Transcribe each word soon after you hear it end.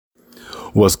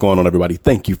What's going on, everybody?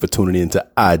 Thank you for tuning in to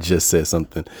I Just Said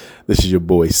Something. This is your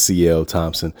boy, CL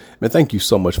Thompson. Man, thank you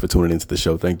so much for tuning into the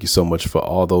show. Thank you so much for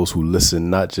all those who listen,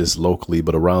 not just locally,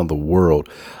 but around the world.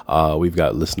 We've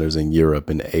got listeners in Europe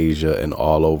and Asia and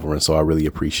all over. And so I really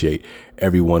appreciate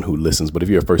everyone who listens. But if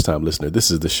you're a first time listener,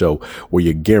 this is the show where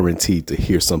you're guaranteed to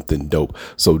hear something dope.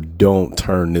 So don't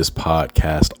turn this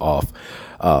podcast off.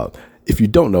 If you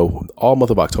don't know, all month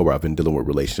of October, I've been dealing with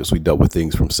relationships. We dealt with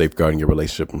things from safeguarding your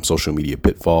relationship, from social media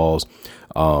pitfalls,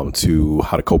 to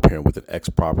how to co-parent with an ex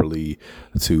properly,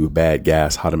 to bad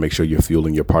gas, how to make sure you're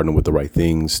fueling your partner with the right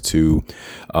things, to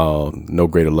no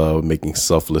greater love, making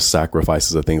selfless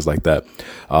sacrifices or things like that.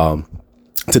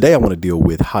 Today, I want to deal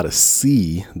with how to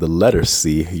see the letter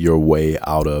C, your way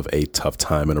out of a tough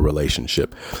time in a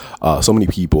relationship. So many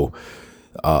people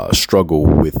struggle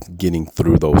with getting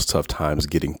through those tough times,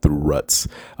 getting through ruts.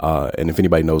 And if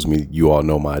anybody knows me, you all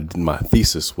know my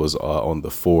thesis was on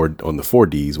the four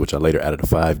Ds, which I later added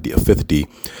a fifth D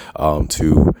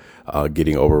to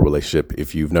getting over a relationship.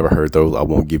 If you've never heard those, I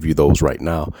won't give you those right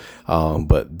now.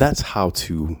 But that's how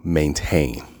to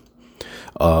maintain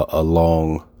a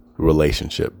long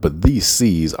relationship. But these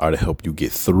C's are to help you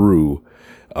get through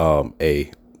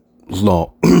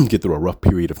get through a rough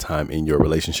period of time in your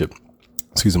relationship.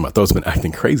 Excuse me, my throat's been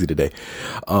acting crazy today.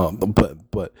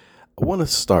 But I want to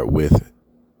start with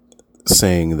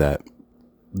saying that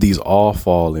these all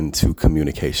fall into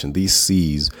communication. These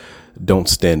C's don't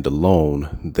stand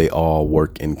alone. They all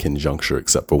work in conjuncture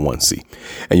except for one C.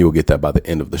 And you'll get that by the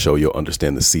end of the show. You'll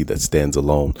understand the C that stands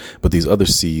alone. But these other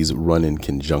C's run in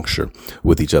conjuncture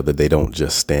with each other. They don't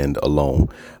just stand alone.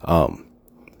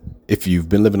 If you've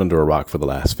been living under a rock for the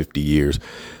last 50 years,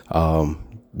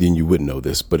 then you wouldn't know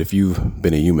this. But if you've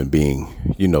been a human being,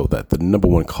 you know that the number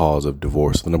one cause of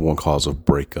divorce, the number one cause of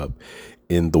breakup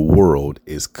in the world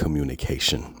is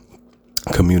communication.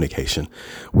 Communication.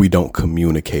 We don't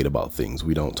communicate about things.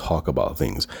 We don't talk about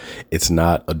things. It's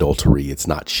not adultery. It's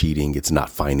not cheating. It's not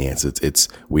finance. It's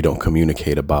we don't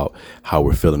communicate about how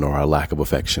we're feeling or our lack of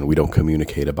affection. We don't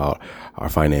communicate about our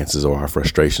finances or our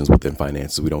frustrations within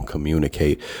finances. We don't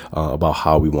communicate about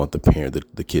how we want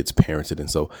the kids parented.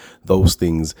 And so those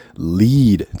things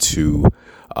lead to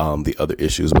the other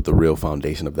issues, but the real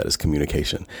foundation of that is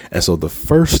communication. And so the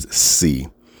first C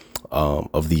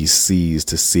of these C's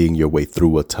to seeing your way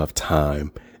through a tough time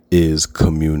is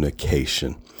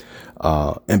communication.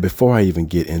 And before I even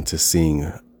get into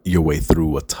seeing your way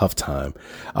through a tough time,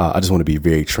 I just want to be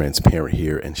very transparent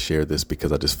here and share this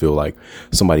because I just feel like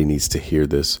somebody needs to hear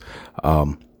this.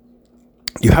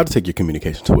 You have to take your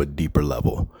communication to a deeper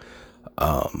level.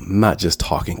 Not just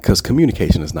talking, because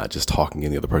communication is not just talking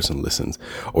and the other person listens,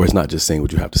 or it's not just saying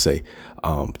what you have to say.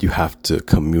 You have to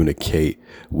communicate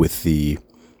with the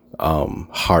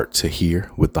heart to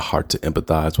hear, with the heart to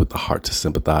empathize, with the heart to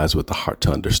sympathize, with the heart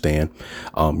to understand.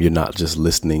 You're not just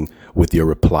listening with your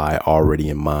reply already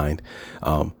in mind.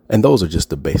 And those are just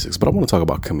the basics. But I want to talk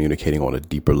about communicating on a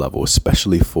deeper level,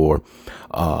 especially for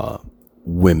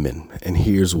women. And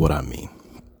here's what I mean.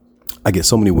 I get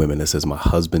so many women that says, my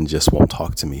husband just won't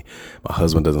talk to me. My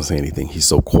husband doesn't say anything. He's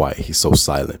so quiet. He's so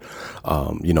silent.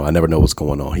 I never know what's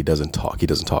going on. He doesn't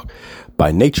talk.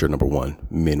 By nature, number one,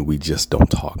 men, we just don't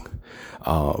talk.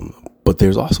 But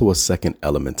there's also a second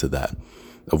element to that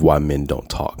of why men don't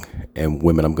talk. And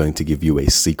women, I'm going to give you a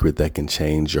secret that can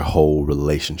change your whole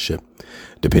relationship,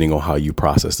 depending on how you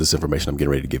process this information I'm getting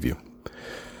ready to give you.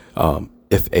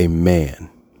 If a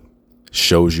man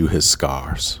shows you his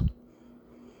scars,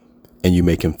 and you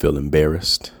make him feel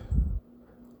embarrassed,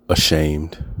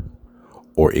 ashamed,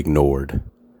 or ignored,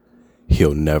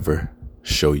 he'll never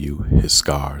show you his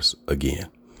scars again.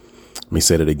 Let me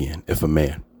say that again. If a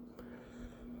man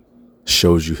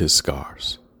shows you his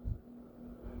scars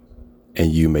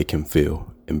and you make him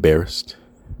feel embarrassed,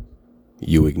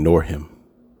 you ignore him,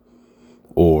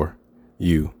 or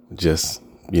you just,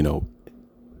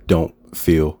 don't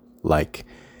feel like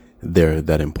they're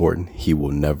that important, he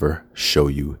will never show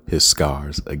you his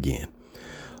scars again.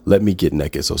 Let me get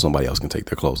naked so somebody else can take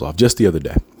their clothes off. Just the other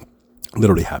day,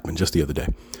 literally happened just the other day.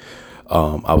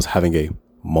 I was having a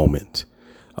moment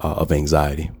of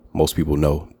anxiety. Most people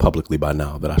know publicly by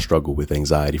now that I struggle with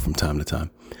anxiety from time to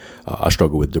time. I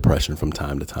struggle with depression from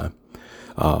time to time,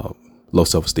 low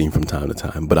self-esteem from time to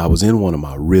time. But I was in one of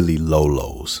my really low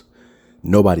lows.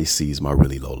 Nobody sees my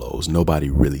really low lows.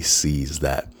 Nobody really sees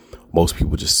that. Most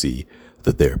people just see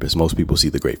the therapist. Most people see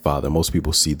the great father. Most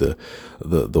people see the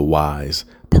wise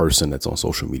person that's on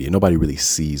social media. Nobody really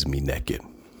sees me naked,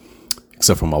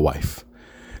 except for my wife.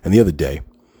 And the other day,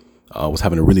 I was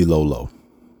having a really low low,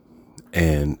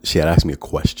 and she had asked me a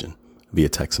question via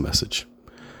text message.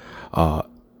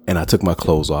 And I took my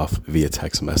clothes off via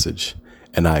text message,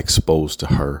 and I exposed to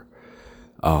her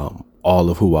all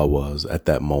of who I was at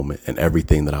that moment and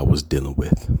everything that I was dealing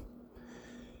with.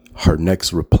 Her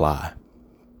next reply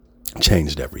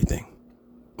changed everything.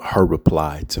 Her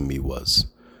reply to me was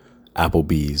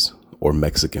Applebee's or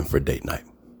Mexican for date night.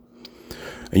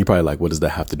 And you're probably like, what does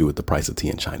that have to do with the price of tea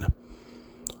in China?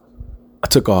 I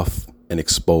took off and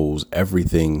exposed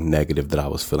everything negative that I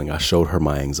was feeling. I showed her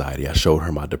my anxiety. I showed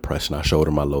her my depression. I showed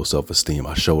her my low self-esteem.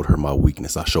 I showed her my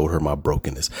weakness. I showed her my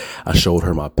brokenness. I showed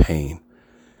her my pain.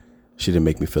 She didn't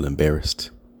make me feel embarrassed.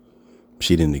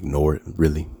 She didn't ignore it,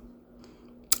 really.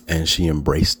 And she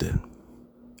embraced it.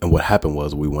 And what happened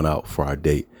was we went out for our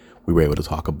date. We were able to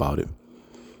talk about it.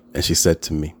 And she said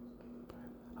to me,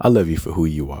 I love you for who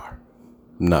you are,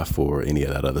 not for any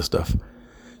of that other stuff.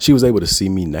 She was able to see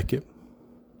me naked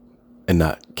and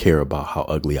not care about how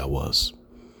ugly I was.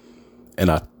 And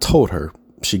I told her,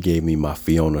 she gave me my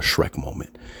Fiona Shrek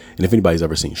moment. And if anybody's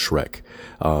ever seen Shrek,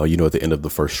 at the end of the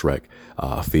first Shrek,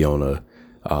 Fiona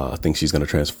thinks she's going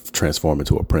to transform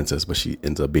into a princess, but she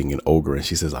ends up being an ogre. And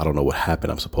she says, I don't know what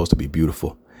happened. I'm supposed to be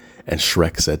beautiful. And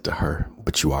Shrek said to her,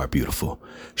 but you are beautiful.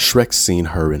 Shrek seen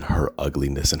her in her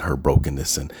ugliness and her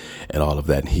brokenness and all of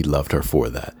that. And he loved her for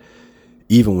that.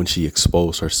 Even when she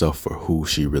exposed herself for who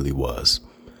she really was,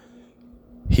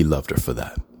 he loved her for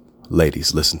that.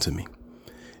 Ladies, listen to me.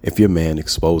 If your man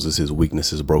exposes his weakness,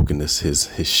 his brokenness,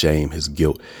 his shame, his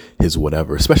guilt, his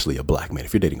whatever, especially a black man,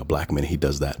 if you're dating a black man, he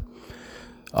does that.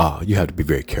 You have to be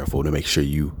very careful to make sure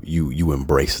you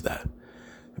embrace that.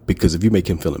 Because if you make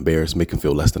him feel embarrassed, make him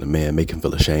feel less than a man, make him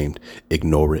feel ashamed,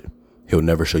 ignore it, he'll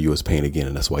never show you his pain again.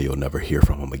 And that's why you'll never hear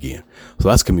from him again. So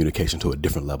that's communication to a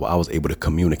different level. I was able to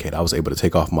communicate. I was able to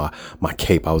take off my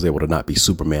cape. I was able to not be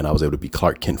Superman. I was able to be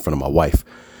Clark Kent in front of my wife.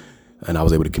 And I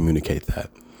was able to communicate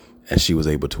that. And she was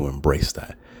able to embrace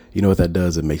that. You know what that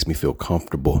does? It makes me feel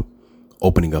comfortable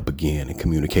opening up again and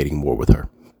communicating more with her.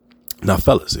 Now,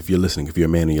 fellas, if you're listening, if you're a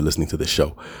man and you're listening to this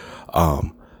show,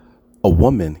 a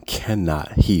woman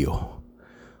cannot heal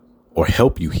or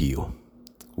help you heal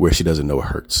where she doesn't know it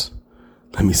hurts.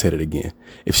 Let me say that again.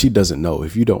 If she doesn't know,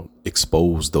 if you don't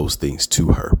expose those things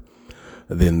to her,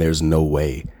 then there's no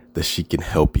way that she can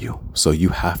help you. So you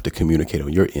have to communicate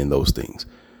on your end those things.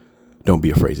 Don't be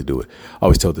afraid to do it. I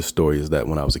always tell this story is that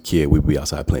when I was a kid, we'd be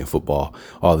outside playing football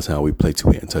all the time. We'd play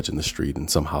two-hand touch in the street, and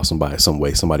somehow,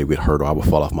 somebody would hurt, or I would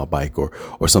fall off my bike, or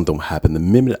something would happen. The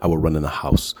minute I would run in the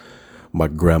house, my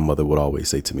grandmother would always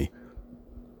say to me,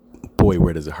 boy,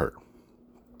 where does it hurt?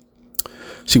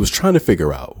 She was trying to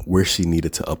figure out where she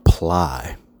needed to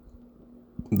apply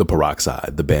the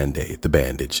peroxide, the Band-Aid, the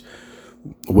bandage,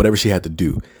 whatever she had to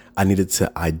do. I needed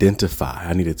to identify,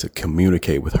 I needed to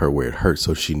communicate with her where it hurt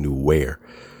so she knew where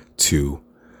to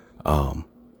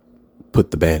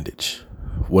put the bandage.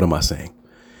 What am I saying?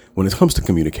 When it comes to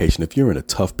communication, if you're in a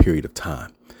tough period of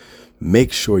time,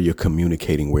 make sure you're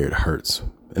communicating where it hurts.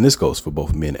 And this goes for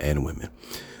both men and women,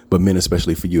 but men,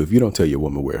 especially for you. If you don't tell your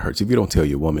woman where it hurts, if you don't tell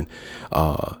your woman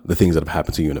the things that have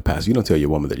happened to you in the past, you don't tell your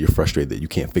woman that you're frustrated, that you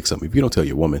can't fix something. If you don't tell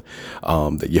your woman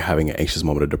that you're having an anxious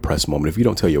moment, a depressed moment, if you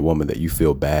don't tell your woman that you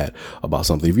feel bad about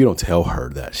something, if you don't tell her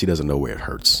that, she doesn't know where it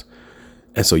hurts.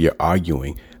 And so you're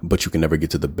arguing, but you can never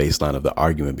get to the baseline of the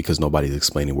argument because nobody's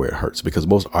explaining where it hurts. Because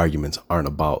most arguments aren't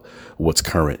about what's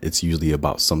current. It's usually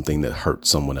about something that hurt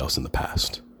someone else in the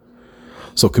past.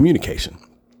 So communication.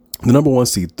 The number one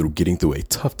seed through getting through a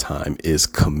tough time is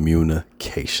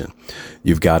communication.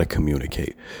 You've got to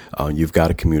communicate. You've got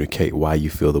to communicate why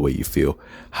you feel the way you feel,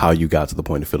 how you got to the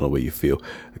point of feeling the way you feel.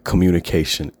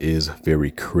 Communication is very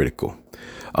critical.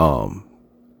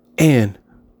 And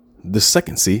the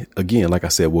second C, again, like I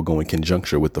said, will go in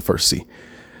conjunction with the first C.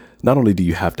 Not only do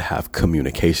you have to have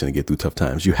communication to get through tough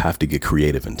times, you have to get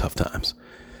creative in tough times.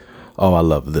 Oh, I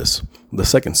love this. The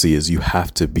second C is you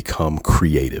have to become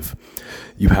creative.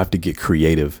 You have to get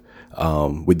creative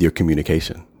with your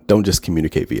communication. Don't just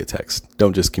communicate via text.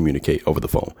 Don't just communicate over the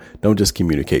phone. Don't just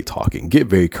communicate talking. Get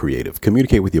very creative.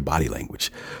 Communicate with your body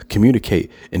language. Communicate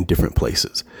in different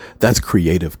places. That's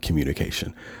creative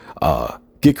communication.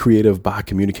 Get creative by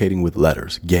communicating with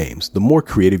letters, games. The more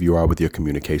creative you are with your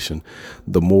communication,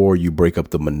 the more you break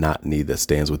up the monotony that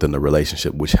stands within the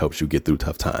relationship, which helps you get through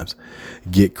tough times.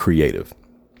 Get creative.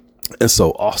 And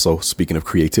so also, speaking of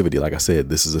creativity, like I said,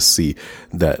 this is a C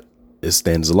that it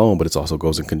stands alone, but it also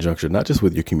goes in conjunction, not just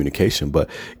with your communication, but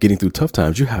getting through tough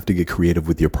times. You have to get creative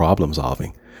with your problem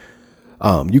solving.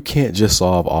 You can't just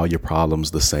solve all your problems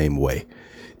the same way.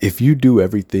 If you do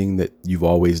everything that you've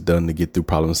always done to get through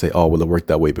problems and say, oh, well, it worked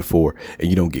that way before, and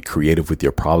you don't get creative with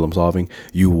your problem solving,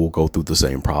 you will go through the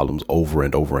same problems over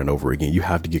and over and over again. You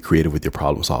have to get creative with your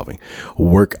problem solving,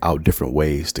 work out different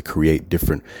ways to create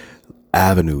different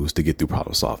avenues to get through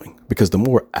problem solving, because the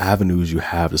more avenues you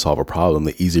have to solve a problem,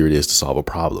 the easier it is to solve a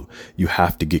problem. You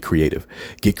have to get creative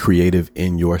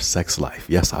in your sex life.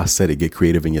 Yes, I said it. Get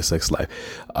creative in your sex life.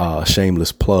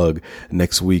 Shameless plug.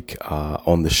 Next week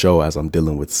on the show, as I'm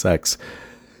dealing with sex,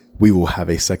 we will have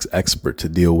a sex expert to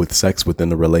deal with sex within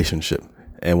the relationship.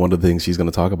 And one of the things she's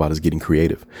going to talk about is getting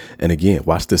creative. And again,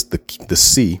 watch this, the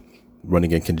C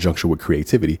running in conjunction with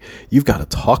creativity. You've got to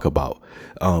talk about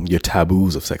your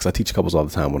taboos of sex. I teach couples all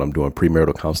the time when I'm doing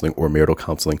premarital counseling or marital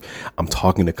counseling. I'm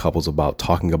talking to couples about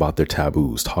talking about their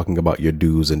taboos, talking about your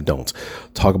do's and don'ts,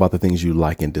 talk about the things you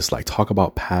like and dislike, talk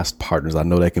about past partners. I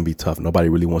know that can be tough. Nobody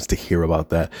really wants to hear about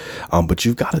that. But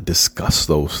you've got to discuss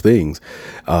those things.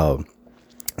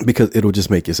 Because it'll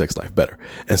just make your sex life better.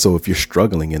 And so if you're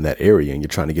struggling in that area and you're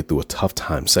trying to get through a tough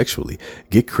time sexually,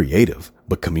 get creative,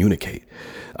 but communicate.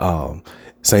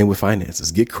 Same with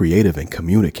finances, get creative and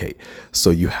communicate. So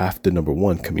you have to, number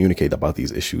one, communicate about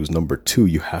these issues. Number two,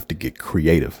 you have to get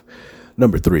creative.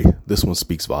 Number three, this one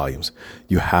speaks volumes.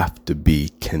 You have to be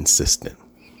consistent.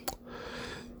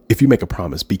 If you make a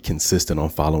promise, be consistent on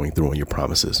following through on your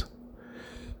promises.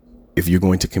 If you're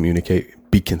going to communicate,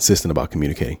 be consistent about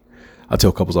communicating. I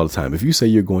tell couples all the time, if you say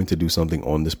you're going to do something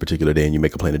on this particular day and you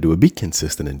make a plan to do it, be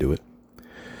consistent and do it.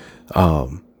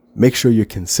 Make sure you're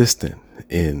consistent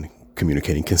in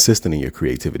communicating, consistent in your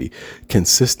creativity,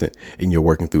 consistent in your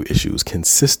working through issues,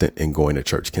 consistent in going to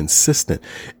church, consistent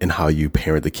in how you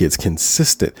parent the kids,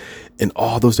 consistent in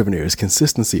all those different areas.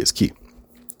 Consistency is key.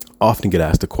 Often get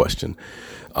asked a question,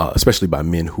 especially by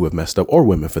men who have messed up, or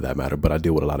women for that matter. But I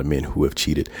deal with a lot of men who have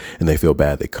cheated and they feel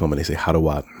bad. They come and they say, how do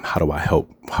I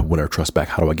help win her trust back?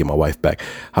 How do I get my wife back?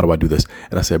 How do I do this?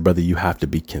 And I said, brother, you have to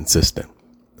be consistent.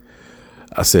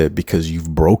 I said, because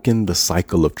you've broken the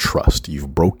cycle of trust.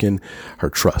 You've broken her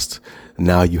trust.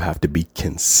 Now you have to be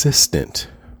consistent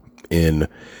in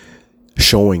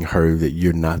showing her that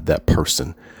you're not that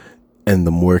person. And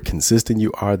the more consistent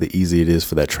you are, the easier it is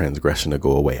for that transgression to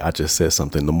go away. I just said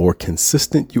something. The more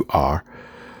consistent you are,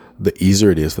 the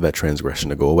easier it is for that transgression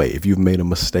to go away. If you've made a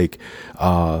mistake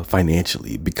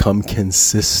financially, become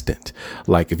consistent.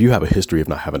 Like if you have a history of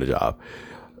not having a job,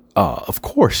 of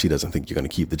course she doesn't think you're going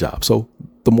to keep the job. So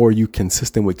the more you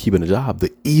consistent with keeping a job,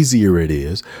 the easier it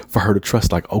is for her to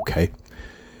trust, like, okay,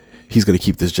 he's going to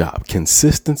keep this job.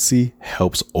 Consistency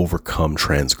helps overcome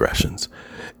transgressions.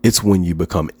 It's when you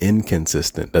become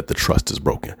inconsistent that the trust is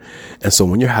broken. And so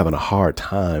when you're having a hard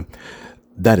time,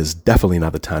 that is definitely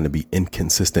not the time to be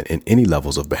inconsistent in any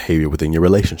levels of behavior within your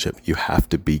relationship. You have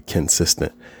to be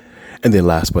consistent. And then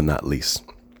last but not least,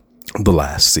 the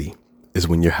last C is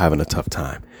when you're having a tough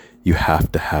time, you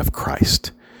have to have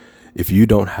Christ. If you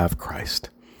don't have Christ,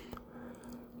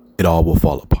 it all will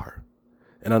fall apart.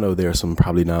 And I know there are some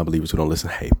probably non-believers who don't listen.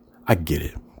 Hey, I get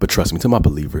it. But trust me, to my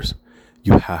believers,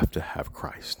 you have to have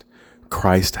Christ.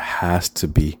 Christ has to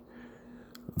be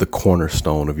the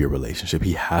cornerstone of your relationship.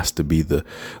 He has to be the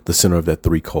center of that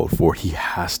 3 code 4. He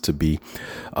has to be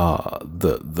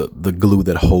the glue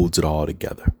that holds it all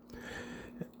together.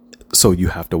 So you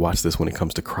have to watch this when it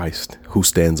comes to Christ, who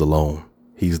stands alone.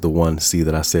 He's the one, see,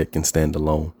 that I said can stand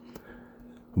alone.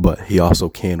 But he also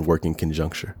can work in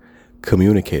conjunction.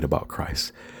 Communicate about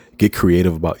Christ. Get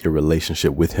creative about your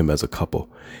relationship with him as a couple,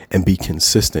 and be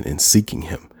consistent in seeking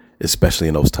him, especially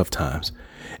in those tough times.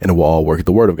 And it will all work.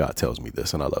 The word of God tells me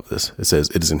this, and I love this. It says,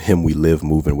 it is in him we live,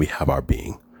 move, and we have our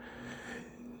being.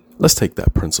 Let's take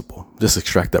that principle. Just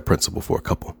extract that principle for a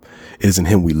couple. It is in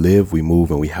him we live, we move,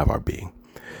 and we have our being.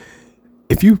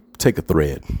 If you take a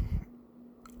thread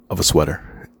of a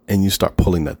sweater and you start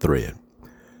pulling that thread,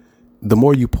 the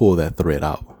more you pull that thread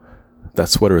out, that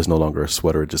sweater is no longer a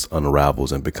sweater. It just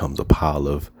unravels and becomes a pile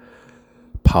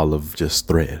of just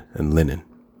thread and linen.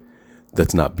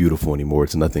 That's not beautiful anymore.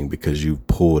 It's nothing because you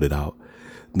pulled it out.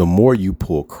 The more you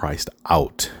pull Christ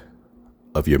out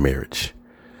of your marriage,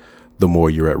 the more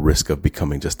you're at risk of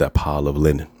becoming just that pile of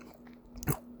linen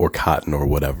or cotton or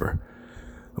whatever.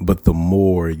 But the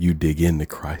more you dig into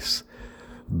Christ,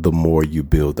 the more you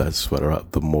build that sweater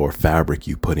up, the more fabric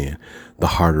you put in, the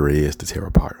harder it is to tear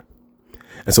apart.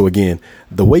 And so again,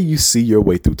 the way you see your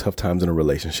way through tough times in a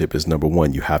relationship is, number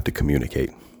one, you have to communicate.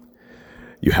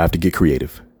 You have to get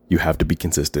creative. You have to be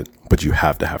consistent, but you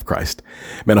have to have Christ.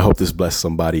 Man, I hope this blessed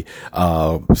somebody.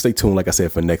 Stay tuned. Like I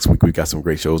said, for next week, we got some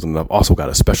great shows. And I've also got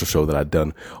a special show that I've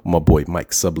done with my boy,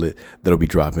 Mike Sublet, that'll be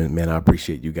dropping. Man, I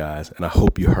appreciate you guys. And I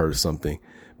hope you heard something,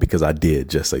 because I did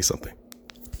just say something.